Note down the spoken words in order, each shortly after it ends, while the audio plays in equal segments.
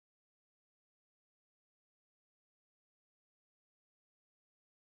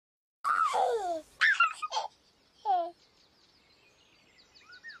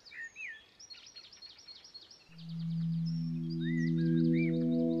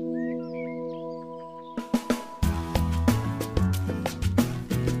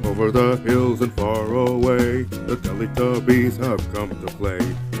Over the hills and far away, the Teletubbies have come to play.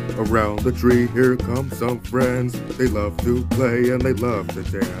 Around the tree here come some friends. They love to play and they love to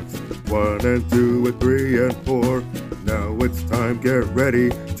dance. 1 and 2 and 3 and 4. Now it's time, get ready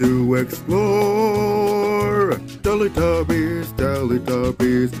to explore. Teletubbies,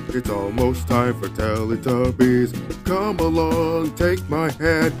 Teletubbies, it's almost time for Teletubbies. Come along, take my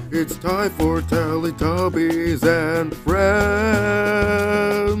hand, it's time for Teletubbies and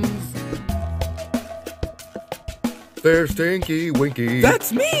friends. There's Tinky Winky.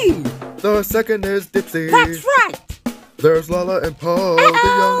 That's me! The second is Dipsy. That's right! There's Lala and Paul, the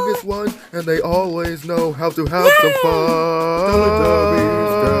youngest ones, and they always know how to have some fun.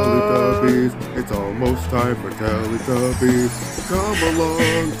 Teletubbies, Teletubbies, it's almost time for Teletubbies. Come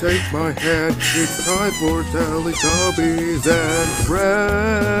along, take my hand, it's time for Teletubbies and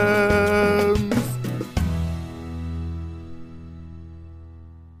friends.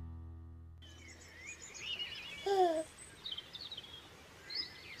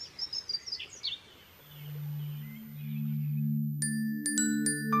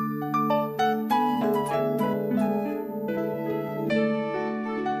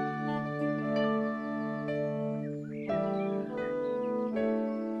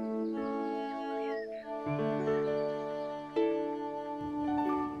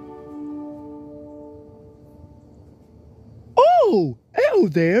 Oh, hello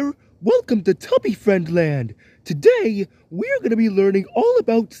there! Welcome to Tubby Friend Land. Today, we're going to be learning all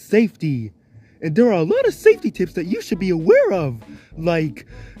about safety. And there are a lot of safety tips that you should be aware of. Like,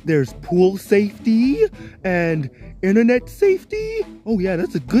 there's pool safety and internet safety. Oh yeah,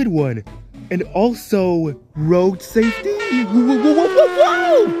 that's a good one. And also, road safety. Whoa, whoa, whoa, whoa,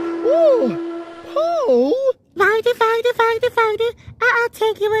 whoa! Whoa! Poe! Fighter,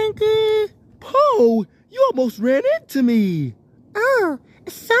 Tinky Winky. Poe, you almost ran into me. Oh,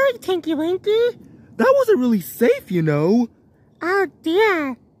 sorry, Tinky Winky. That wasn't really safe, you know. Oh,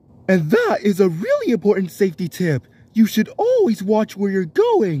 dear. And that is a really important safety tip. You should always watch where you're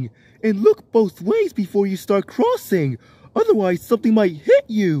going and look both ways before you start crossing. Otherwise, something might hit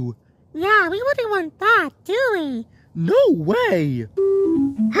you. Yeah, we wouldn't want that, do we? No way.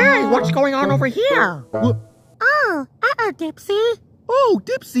 Hey, what's going on over here? Oh, Dipsy. Oh,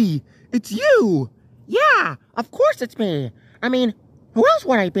 Dipsy, it's you. Yeah, of course it's me. I mean, who else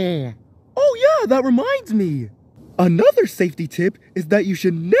would I be? Oh yeah, that reminds me. Another safety tip is that you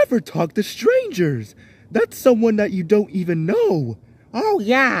should never talk to strangers. That's someone that you don't even know. Oh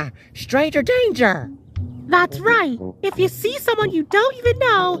yeah, stranger danger. That's right. If you see someone you don't even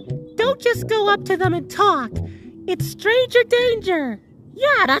know, don't just go up to them and talk. It's stranger danger.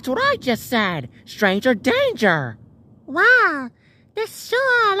 Yeah, that's what I just said. Stranger danger. Wow, there's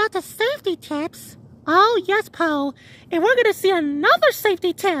sure a lot of safety tips. Oh, yes, Poe. And we're going to see another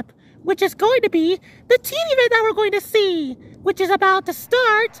safety tip, which is going to be the TV event that we're going to see, which is about to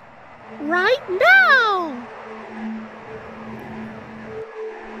start right now.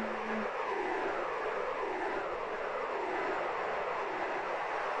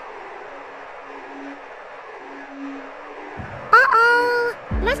 Uh-oh,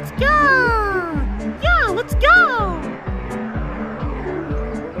 let's go. Yeah, let's go.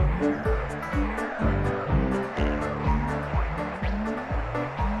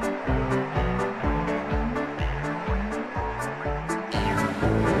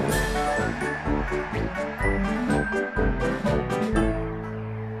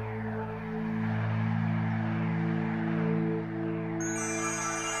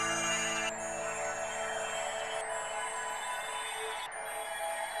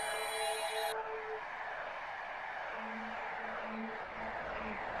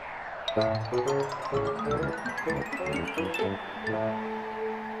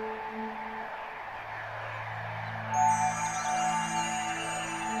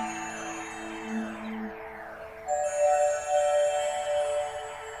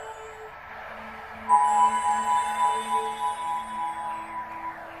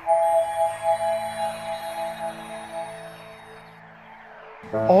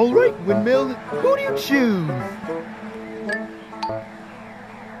 All right, Windmill, who do you choose?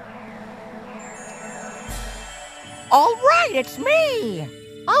 All right, it's me.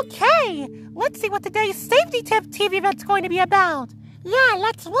 Okay, let's see what today's safety tip TV event's going to be about. Yeah,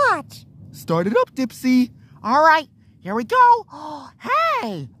 let's watch. Start it up, Dipsy. All right, here we go.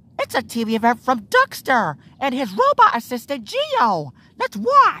 Hey, it's a TV event from Duckster and his robot assistant, Geo. Let's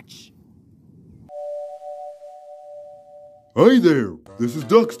watch. Hi there, this is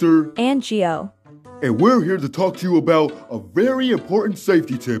Duxter, and Geo. and we're here to talk to you about a very important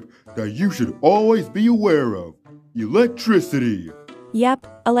safety tip that you should always be aware of: electricity.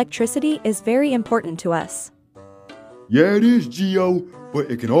 Yep, electricity is very important to us. Yeah, it is, Geo, but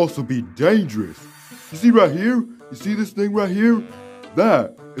it can also be dangerous. You see right here? You see this thing right here?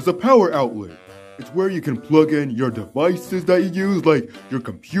 That is a power outlet. It's where you can plug in your devices that you use, like your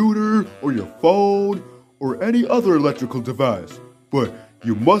computer or your phone or any other electrical device. But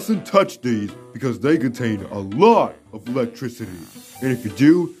you mustn't touch these because they contain a lot of electricity. And if you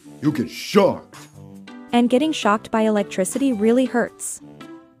do, you'll get shocked. And getting shocked by electricity really hurts.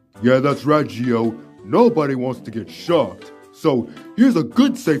 Yeah, that's right, Geo. Nobody wants to get shocked. So here's a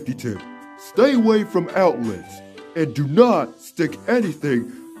good safety tip. Stay away from outlets and do not stick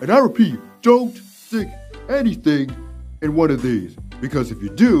anything, and I repeat, don't stick anything in one of these. Because if you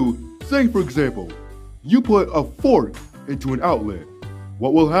do, say for example, you put a fork into an outlet,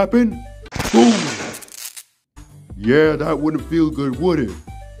 what will happen? Boom! Yeah, that wouldn't feel good, would it?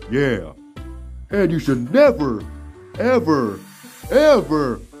 Yeah. And you should never, ever,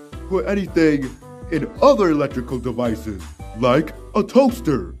 ever put anything in other electrical devices, like a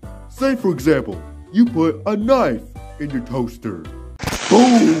toaster. Say for example, you put a knife in your toaster.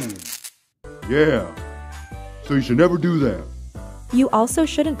 Boom! Yeah. So you should never do that. You also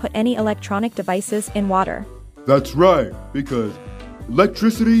shouldn't put any electronic devices in water. That's right, because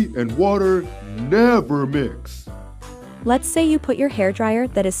electricity and water never mix. Let's say you put your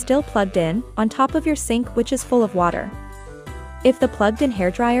hairdryer that is still plugged in on top of your sink, which is full of water. If the plugged-in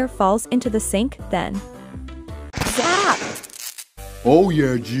hairdryer falls into the sink, then zap! Oh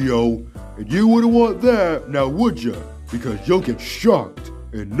yeah, Geo. And you wouldn't want that, now would ya? Because you'll get shocked,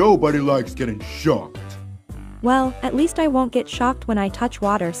 and nobody likes getting shocked. Well, at least I won't get shocked when I touch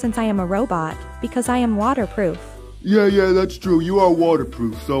water since I am a robot, because I am waterproof. Yeah, that's true. You are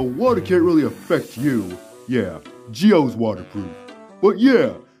waterproof, so water can't really affect you. Yeah, Geo's waterproof. But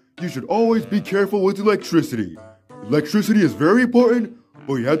yeah, you should always be careful with electricity. Electricity is very important,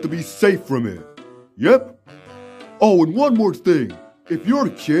 but you have to be safe from it. Yep. Oh, and one more thing. If you're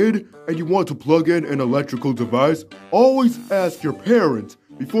a kid and you want to plug in an electrical device, always ask your parents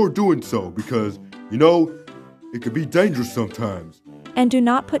before doing so because, it could be dangerous sometimes. And do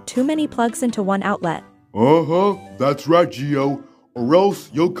not put too many plugs into one outlet. That's right, Geo, or else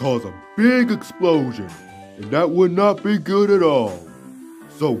you'll cause a big explosion, and that would not be good at all.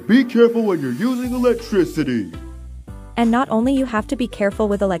 So be careful when you're using electricity. And not only you have to be careful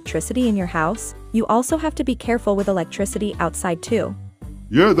with electricity in your house, you also have to be careful with electricity outside too.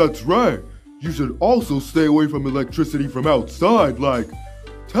 Yeah, that's right. You should also stay away from electricity from outside, like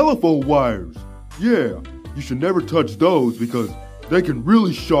telephone wires. Yeah, you should never touch those because they can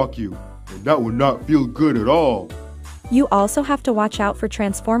really shock you, and that would not feel good at all. You also have to watch out for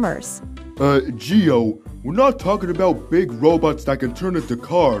transformers. Geo, we're not talking about big robots that can turn into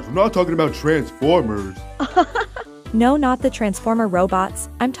cars. We're not talking about transformers. No, not the transformer robots.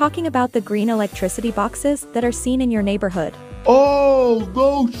 I'm talking about the green electricity boxes that are seen in your neighborhood. Oh,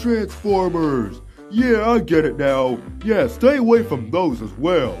 those transformers. Yeah, I get it now. Yeah, stay away from those as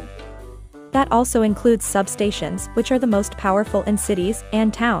well. That also includes substations, which are the most powerful in cities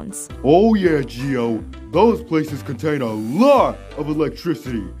and towns. Oh yeah, Geo. Those places contain a lot of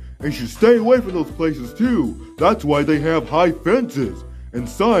electricity. And you should stay away from those places too. That's why they have high fences and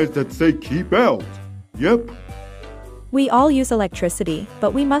signs that say keep out. Yep. We all use electricity,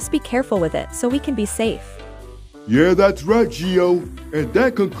 but we must be careful with it so we can be safe. Yeah, that's right, Geo. And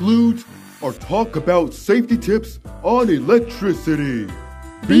that concludes our talk about safety tips on electricity.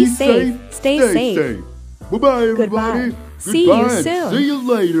 Be safe, stay safe. Bye-bye, everybody. Goodbye. See you soon. See you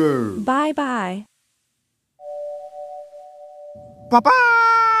later. Bye-bye.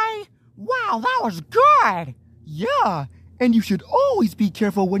 Bye-bye! Wow, that was good! Yeah, and you should always be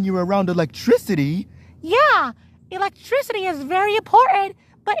careful when you're around electricity. Yeah, electricity is very important,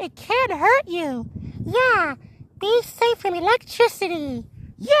 but it can hurt you. Yeah, be safe from electricity.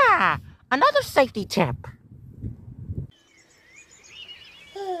 Yeah, another safety tip.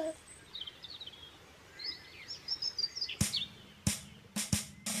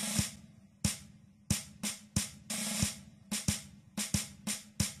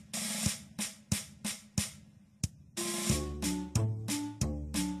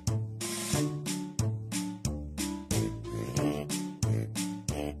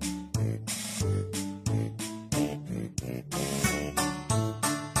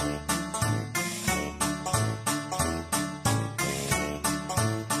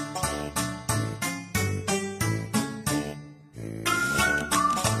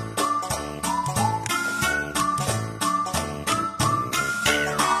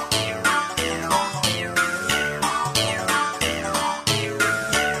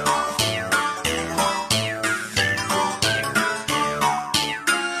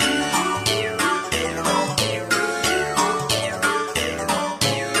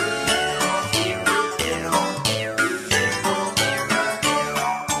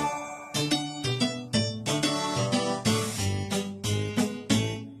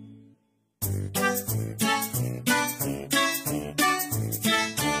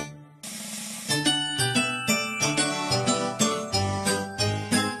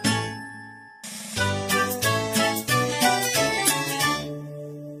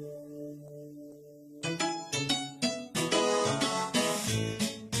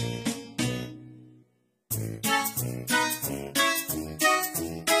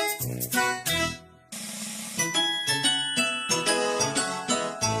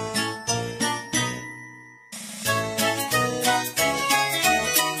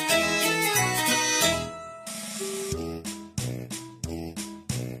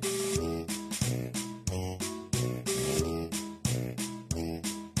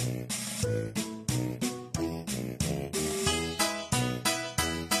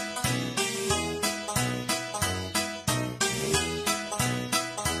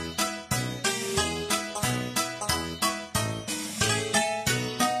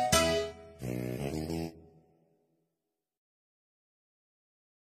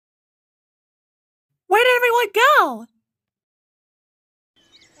 go!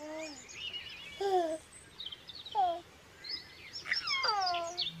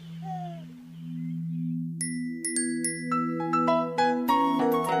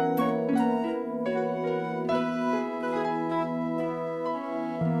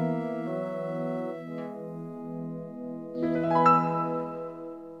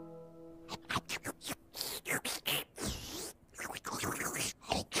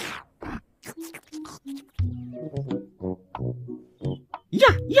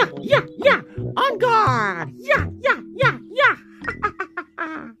 Yeah! On guard! Yeah!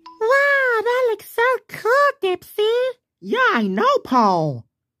 Wow, that looks so cool, Dipsy. Yeah, I know, Po.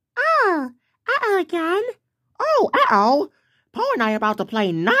 Oh, uh-oh again. Oh, uh-oh. Po and I are about to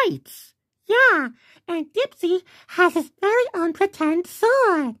play knights. Yeah, and Dipsy has his very own pretend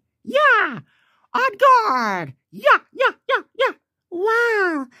sword. Yeah! On guard! Yeah!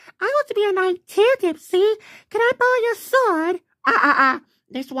 Wow, I want to be a knight too, Dipsy. Can I borrow your sword?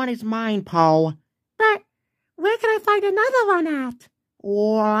 This one is mine, Po. But where can I find another one at?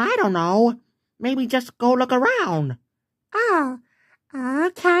 Well, I don't know. Maybe just go look around. Oh,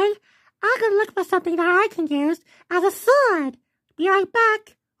 okay. I'll go look for something that I can use as a sword. Be right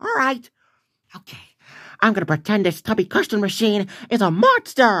back. All right. Okay. I'm gonna pretend this tubby custom machine is a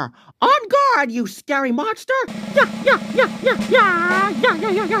monster. On guard, you scary monster. Yeah!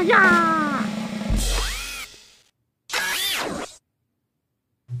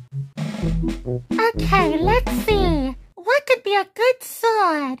 Okay, let's see. What could be a good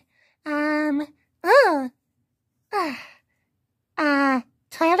sword?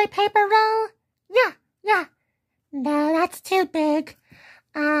 Toilet paper roll? Yeah. No, that's too big.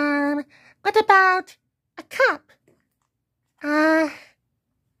 What about a cup?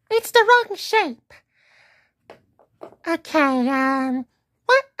 It's the wrong shape. Okay,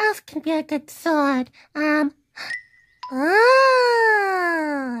 what else can be a good sword?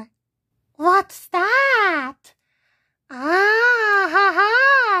 What's that?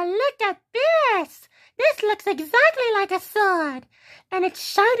 Look at this. This looks exactly like a sword. And it's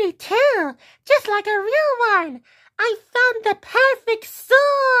shiny too, just like a real one. I found the perfect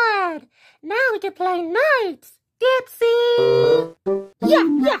sword. Now we can play knights. Dipsy! Yeah!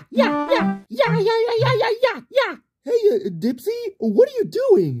 Hey, Dipsy, what are you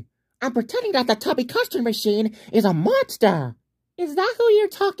doing? I'm pretending that the tubby custard machine is a monster. Is that who you were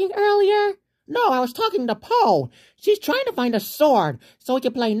talking earlier? No, I was talking to Po. She's trying to find a sword so we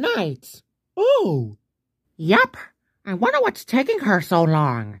can play knights. Oh. Yep. I wonder what's taking her so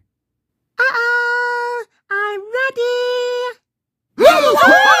long. Uh-oh! I'm ready!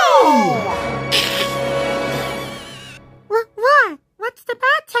 What? What's the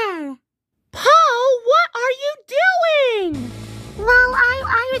matter? Po, what are you doing? Well,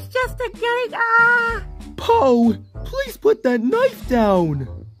 I was just getting, Po, please put that knife down.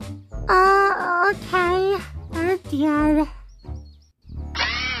 Okay. Oh, dear.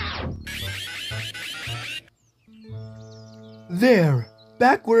 There,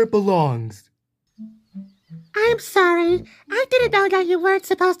 back where it belongs. I'm sorry. I didn't know that you weren't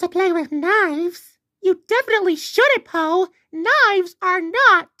supposed to play with knives. You definitely shouldn't, Po. Knives are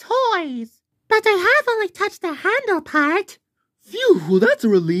not toys. But I have only touched the handle part. Phew, well that's a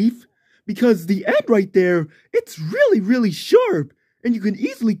relief. Because the end right there, it's really sharp. And you can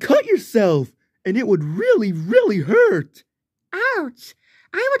easily cut yourself. And it would really hurt. Ouch.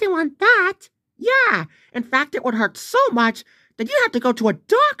 I wouldn't want that. Yeah, in fact, it would hurt so much that you have to go to a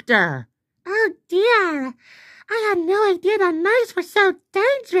doctor. Oh, dear. I had no idea that knives were so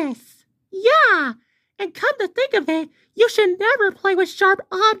dangerous. Yeah, and come to think of it, you should never play with sharp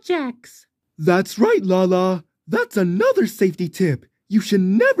objects. That's right, Lala. That's another safety tip. You should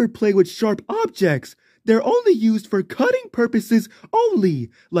never play with sharp objects. They're only used for cutting purposes only,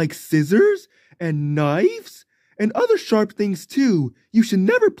 like scissors and knives and other sharp things too. You should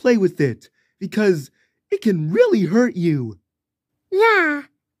never play with it because it can really hurt you. Yeah,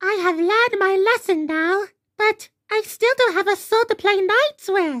 I have learned my lesson now, but I still don't have a sword to play knights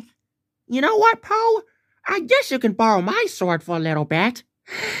with. You know what, Po? I guess you can borrow my sword for a little bit.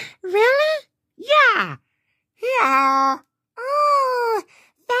 Really? Yeah. Here. Oh,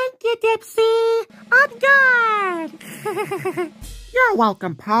 thank you, Dipsy. On guard. You're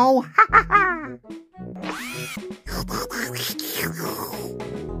welcome, Po.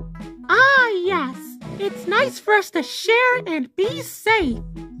 Ah, yes. It's nice for us to share and be safe.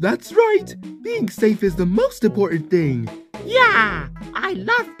 That's right. Being safe is the most important thing. Yeah, I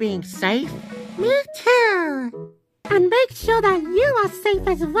love being safe. Me too. And make sure that you are safe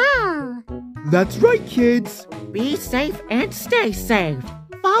as well. That's right, kids. Be safe and stay safe.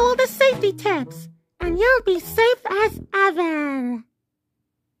 Follow the safety tips. and you'll be safe as ever.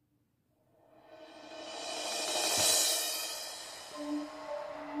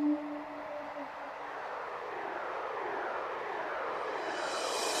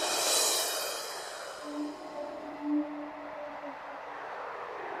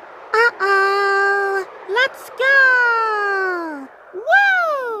 Uh-oh! Let's go!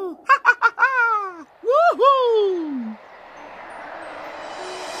 Woo! Ha ha ha ha! Woohoo!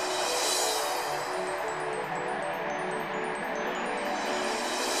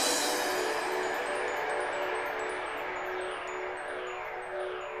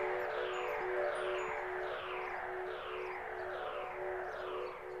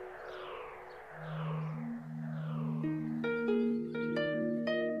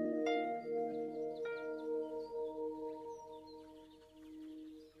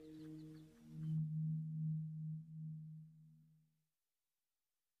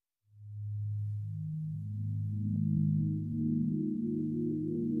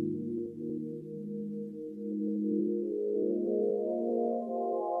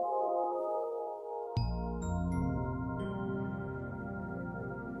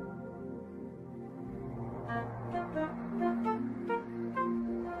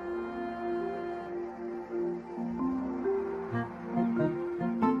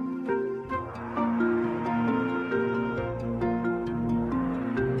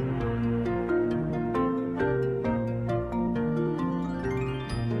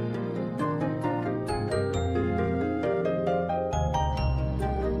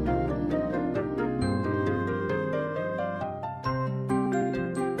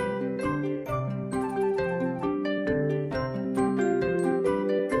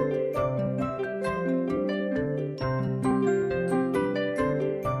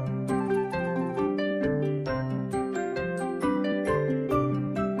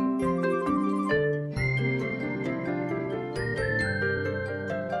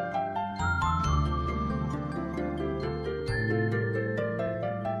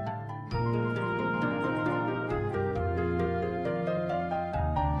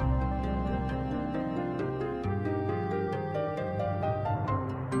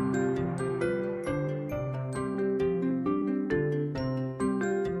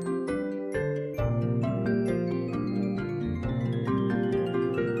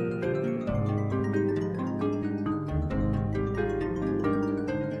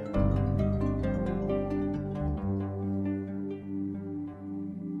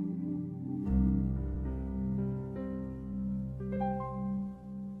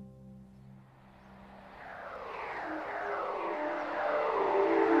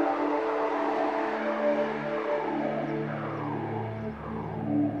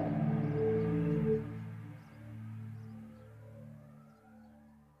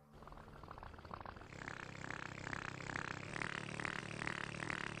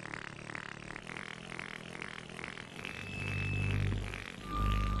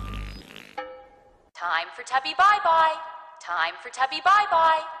 Time for Tubby bye-bye. Time for Tubby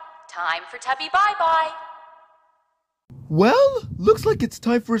bye-bye. Time for Tubby bye-bye. Well, looks like it's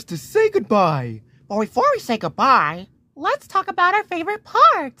time for us to say goodbye. But before we say goodbye, Let's talk about our favorite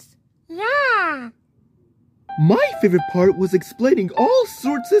parts. Yeah. My favorite part was explaining all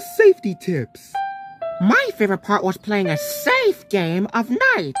sorts of safety tips. my favorite part was playing a safe game of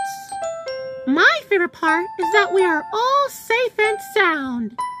Knights. My favorite part is that we are all safe and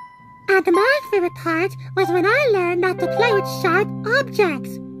sound. And my favorite part was when I learned not to play with sharp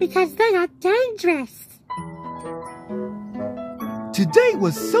objects because they are dangerous. Today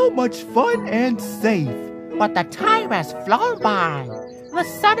was so much fun and safe. But the time has flown by. The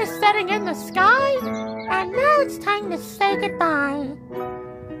sun is setting in the sky, and now it's time to say goodbye.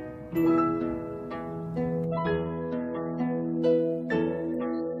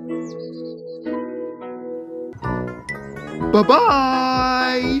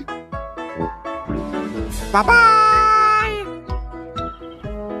 Bye-bye! Bye-bye!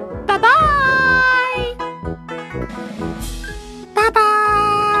 Bye-bye!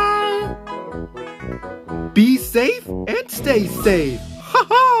 Bye-bye! Be safe and stay safe.